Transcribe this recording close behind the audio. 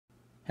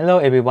Hello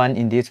everyone,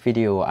 in this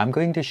video I'm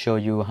going to show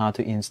you how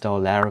to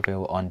install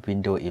Laravel on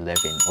Windows 11.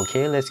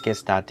 Okay, let's get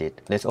started.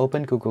 Let's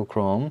open Google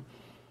Chrome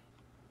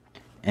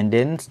and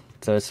then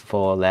search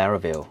for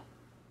Laravel.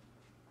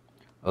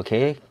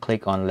 Okay,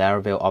 click on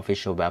Laravel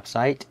official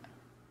website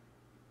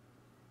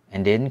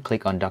and then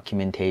click on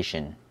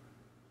documentation.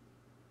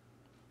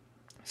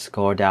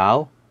 Scroll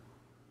down.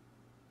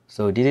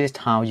 So this is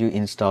how you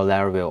install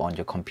Laravel on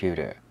your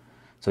computer.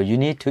 So you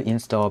need to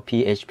install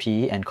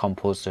PHP and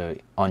Composer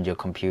on your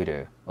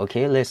computer.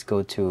 Okay, let's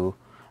go to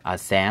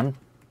Xampp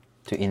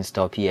to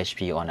install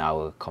PHP on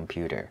our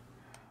computer.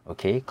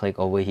 Okay, click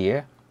over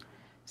here.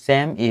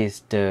 Xampp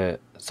is the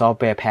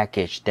software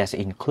package that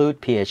includes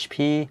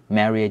PHP,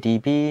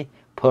 MariaDB,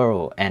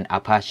 Perl, and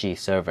Apache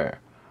server.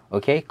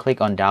 Okay,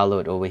 click on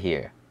download over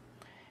here.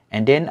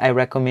 And then I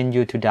recommend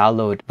you to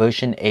download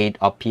version 8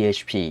 of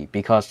PHP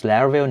because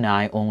Laravel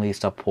 9 only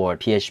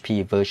supports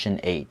PHP version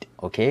 8.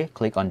 Okay,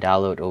 click on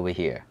download over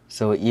here.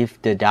 So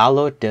if the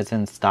download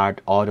doesn't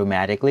start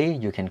automatically,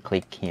 you can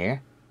click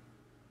here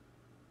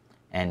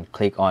and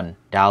click on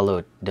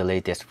download the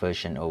latest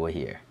version over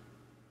here.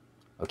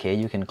 Okay,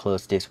 you can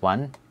close this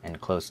one and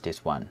close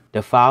this one.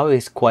 The file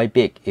is quite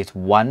big. It's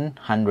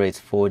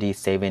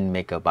 147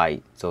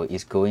 megabytes. So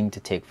it's going to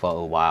take for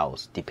a while,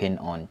 depending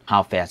on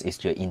how fast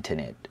is your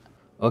internet.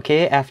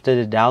 Okay, after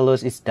the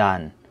download is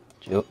done,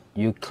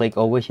 you click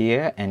over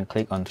here and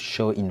click on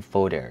show in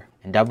folder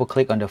and double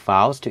click on the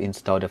files to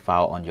install the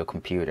file on your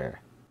computer.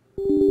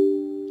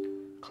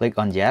 Click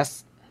on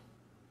yes,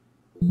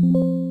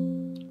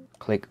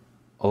 click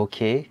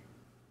OK,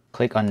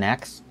 click on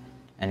next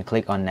and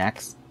click on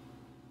next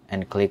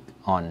and click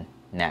on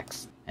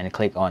next and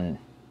click on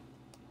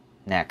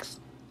next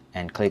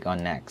and click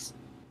on next.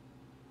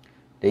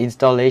 The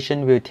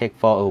installation will take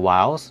for a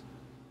while.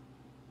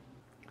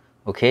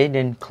 Okay,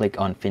 then click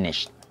on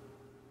finish.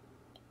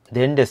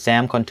 Then the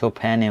XAMPP control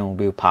panel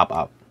will pop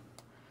up.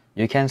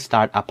 You can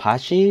start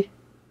Apache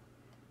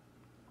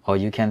or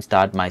you can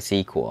start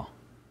MySQL.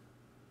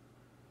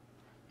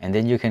 And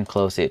then you can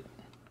close it.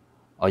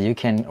 Or you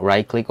can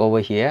right click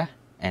over here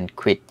and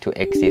quit to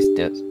exit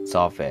the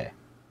software.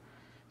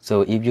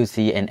 So if you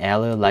see an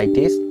error like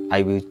this,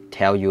 I will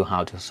tell you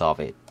how to solve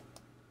it.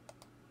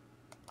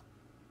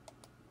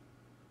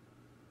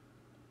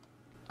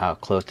 I'll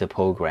close the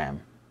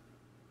program.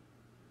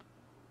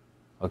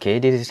 Okay,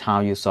 this is how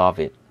you solve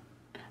it.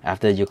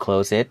 After you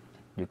close it,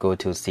 you go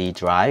to C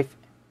drive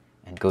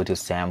and go to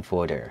XAMPP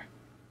folder.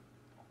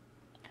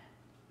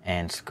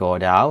 And scroll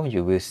down,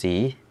 you will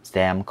see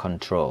XAMPP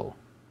control.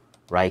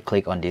 Right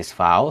click on these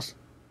files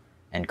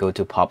and go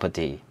to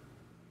property.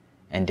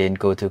 And then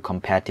go to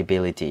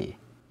compatibility.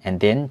 And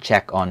then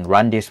check on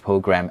run this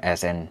program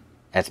as an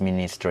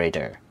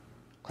administrator.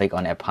 Click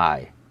on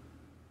apply.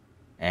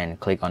 And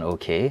click on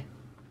OK.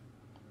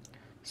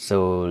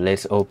 So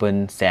let's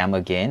open XAMPP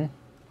again.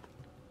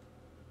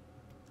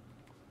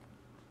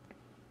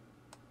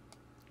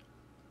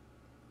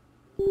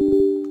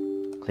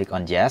 Click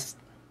on yes.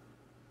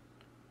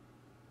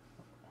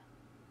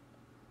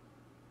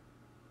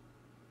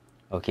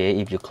 Okay,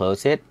 if you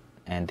close it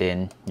and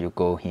then you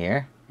go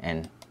here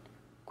and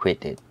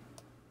quit it.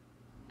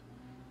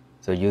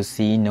 So you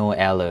see no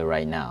error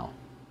right now.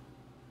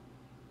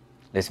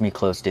 Let me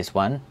close this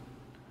one.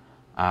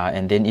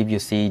 And then if you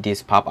see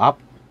this pop up,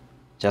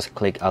 just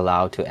click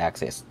allow to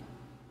access.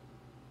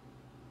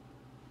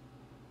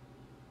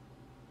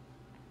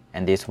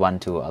 And this one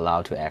to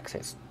allow to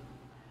access.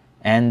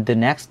 And the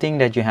next thing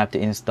that you have to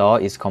install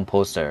is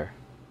Composer.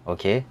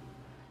 Okay,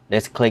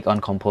 let's click on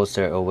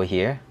Composer over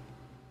here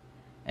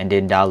and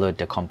then download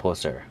the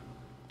Composer.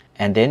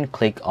 And then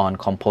click on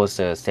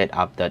Composer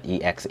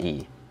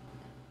setup.exe.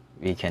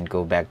 We can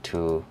go back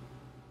to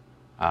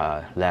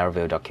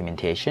Laravel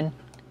documentation.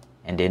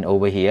 And then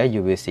over here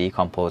you will see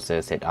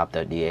Composer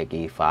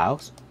setup.exe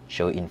files.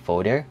 Show in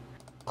folder.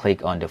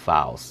 Click on the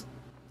files.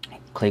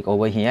 Click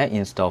over here,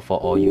 install for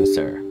all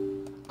user.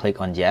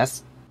 Click on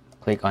yes.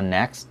 Click on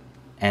next.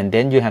 And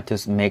then you have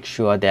to make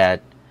sure that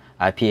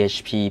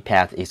PHP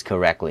path is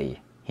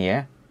correctly.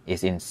 Here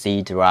is in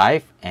C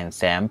drive and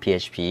XAMPP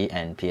PHP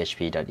and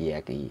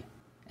php.exe.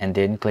 And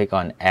then click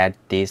on add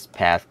this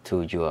path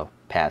to your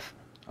path.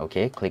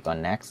 Okay, click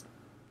on next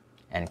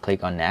and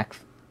click on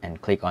next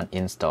and click on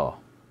install.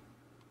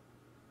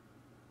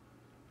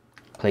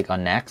 Click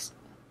on next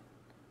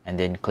and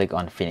then click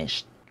on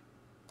finish.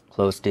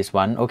 Close this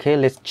one. Okay,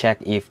 let's check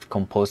if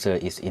Composer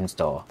is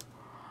installed.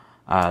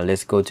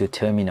 Let's go to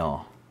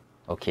terminal.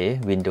 Okay,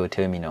 Windows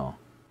terminal.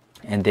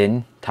 And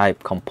then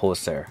type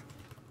Composer.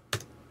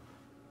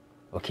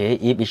 Okay,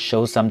 if it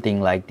shows something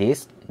like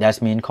this,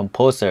 that means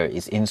Composer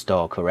is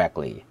installed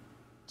correctly.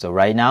 So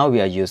right now we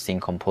are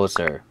using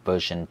Composer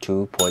version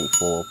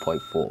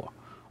 2.4.4.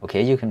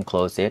 Okay, you can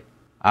close it.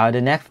 The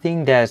next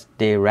thing that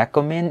they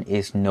recommend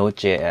is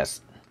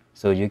Node.js.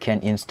 So you can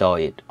install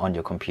it on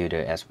your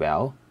computer as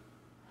well.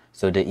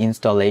 So the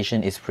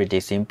installation is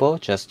pretty simple.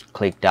 Just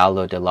click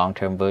download the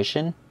long-term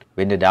version.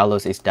 When the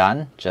download is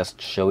done,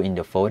 just show in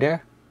the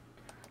folder.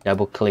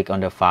 Double click on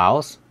the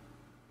files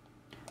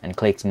and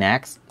click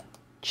next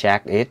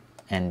check it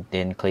and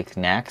then click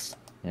next,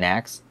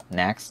 next,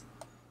 next,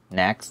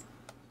 next,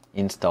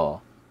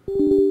 install.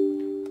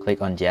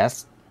 Click on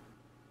yes,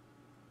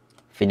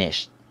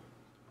 finish.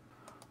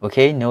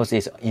 Okay, Node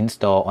is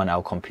installed on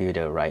our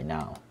computer right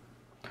now.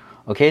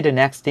 Okay, the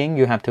next thing,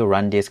 you have to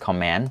run this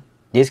command.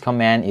 This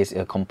command is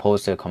a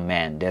Composer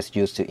command that's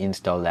used to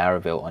install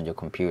Laravel on your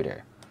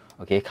computer.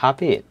 Okay,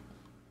 copy it.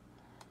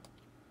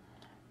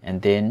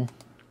 And then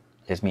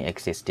let me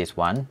exit this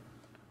one.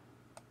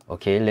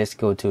 Okay, let's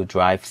go to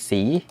drive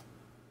C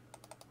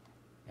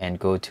and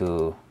go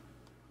to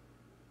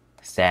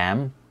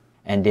XAMPP,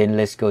 and then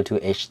let's go to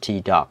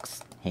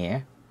htdocs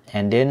here,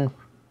 and then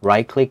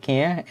right click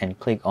here and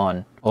click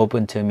on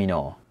open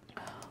terminal.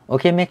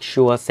 Okay, make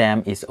sure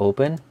XAMPP is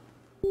open.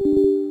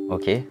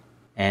 Okay,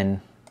 and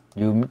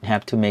you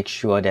have to make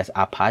sure that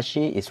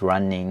Apache is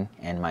running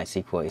and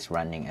MySQL is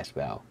running as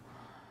well.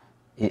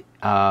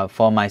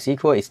 For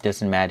MySQL it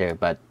doesn't matter,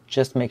 but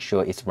just make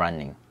sure it's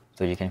running.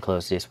 So you can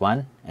close this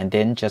one and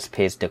then just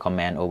paste the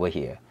command over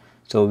here.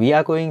 So we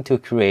are going to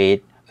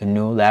create a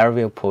new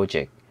Laravel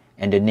project,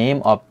 and the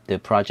name of the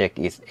project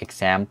is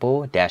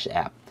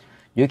example-app.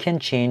 You can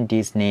change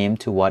this name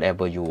to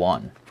whatever you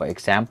want. For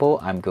example,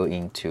 I'm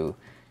going to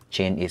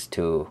change it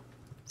to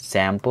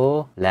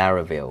sample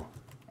Laravel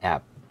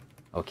app.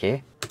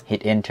 Okay,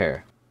 hit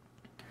enter.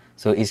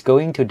 So it's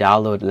going to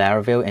download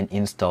Laravel and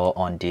install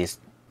on this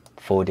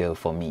folder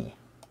for me.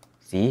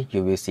 See,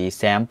 you will see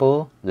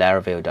sample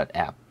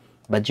laravel.app,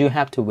 but you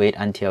have to wait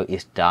until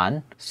it's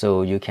done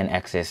so you can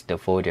access the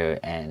folder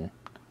and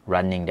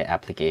running the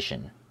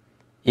application.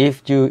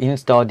 If you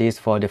install this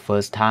for the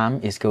first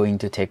time, it's going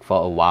to take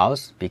for a while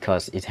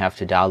because it has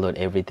to download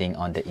everything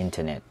on the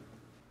internet.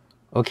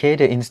 Okay,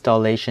 the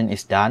installation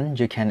is done.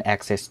 You can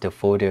access the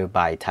folder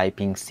by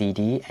typing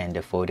cd and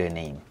the folder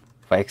name.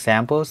 For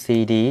example,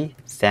 cd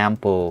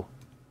sample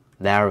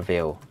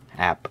Laravel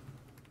app.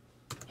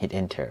 Hit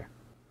enter.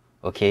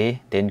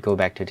 Okay, then go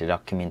back to the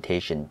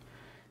documentation.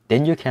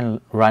 Then you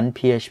can run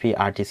PHP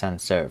artisan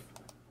serve.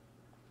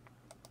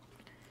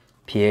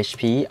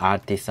 PHP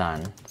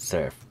artisan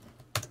serve.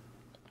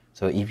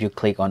 So if you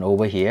click on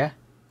over here,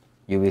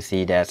 you will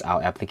see that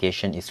our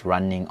application is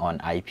running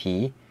on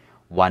IP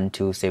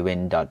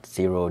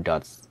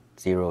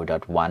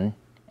 127.0.0.1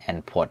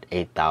 and port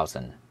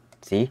 8000.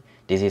 See,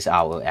 this is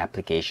our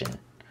application.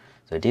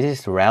 So this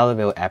is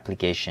Laravel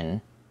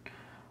application,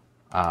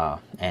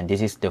 and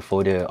this is the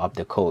folder of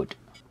the code.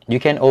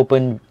 You can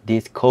open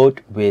this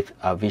code with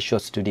Visual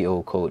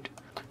Studio Code.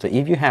 So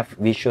if you have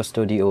Visual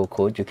Studio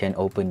Code, you can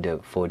open the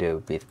folder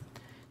with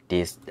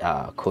this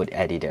code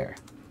editor.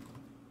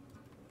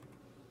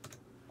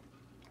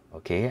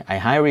 Okay, I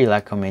highly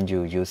recommend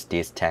you use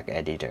this tag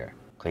editor.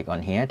 Click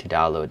on here to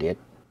download it.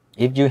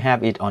 If you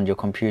have it on your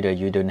computer,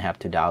 you don't have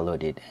to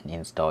download it and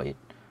install it.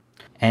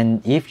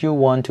 And if you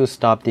want to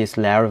stop this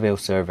Laravel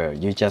server,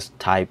 you just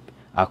type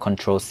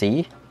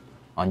Ctrl+C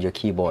on your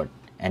keyboard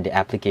and the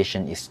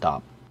application is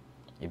stopped.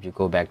 If you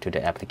go back to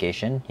the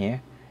application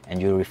here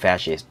and you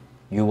refresh it,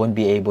 you won't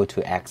be able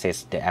to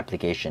access the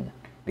application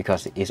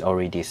because it's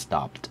already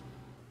stopped.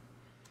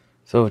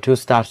 So to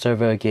start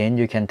server again,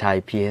 you can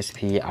type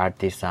php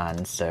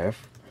artisan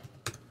serve.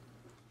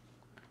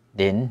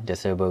 Then the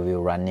server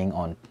will running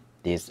on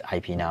this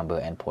IP number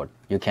and port.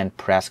 You can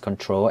press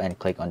Ctrl and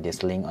click on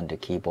this link on the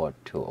keyboard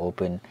to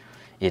open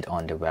it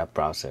on the web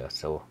browser.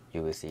 So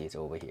you will see it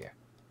over here.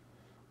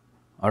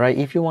 Alright,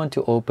 if you want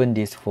to open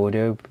this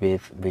folder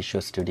with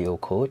Visual Studio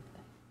Code,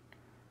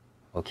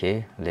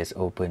 okay, let's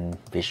open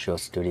Visual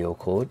Studio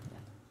Code.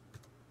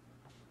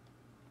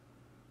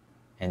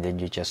 And then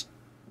you just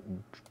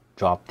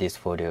drop this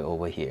folder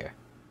over here.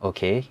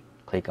 Okay,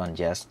 click on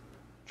yes,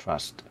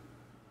 trust.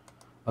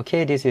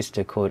 Okay, this is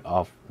the code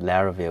of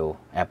Laravel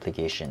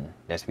application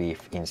that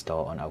we've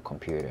installed on our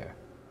computer.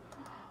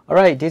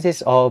 Alright, this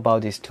is all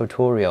about this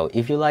tutorial.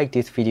 If you like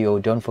this video,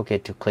 don't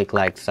forget to click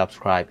like,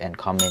 subscribe, and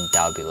comment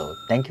down below.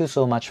 Thank you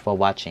so much for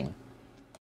watching.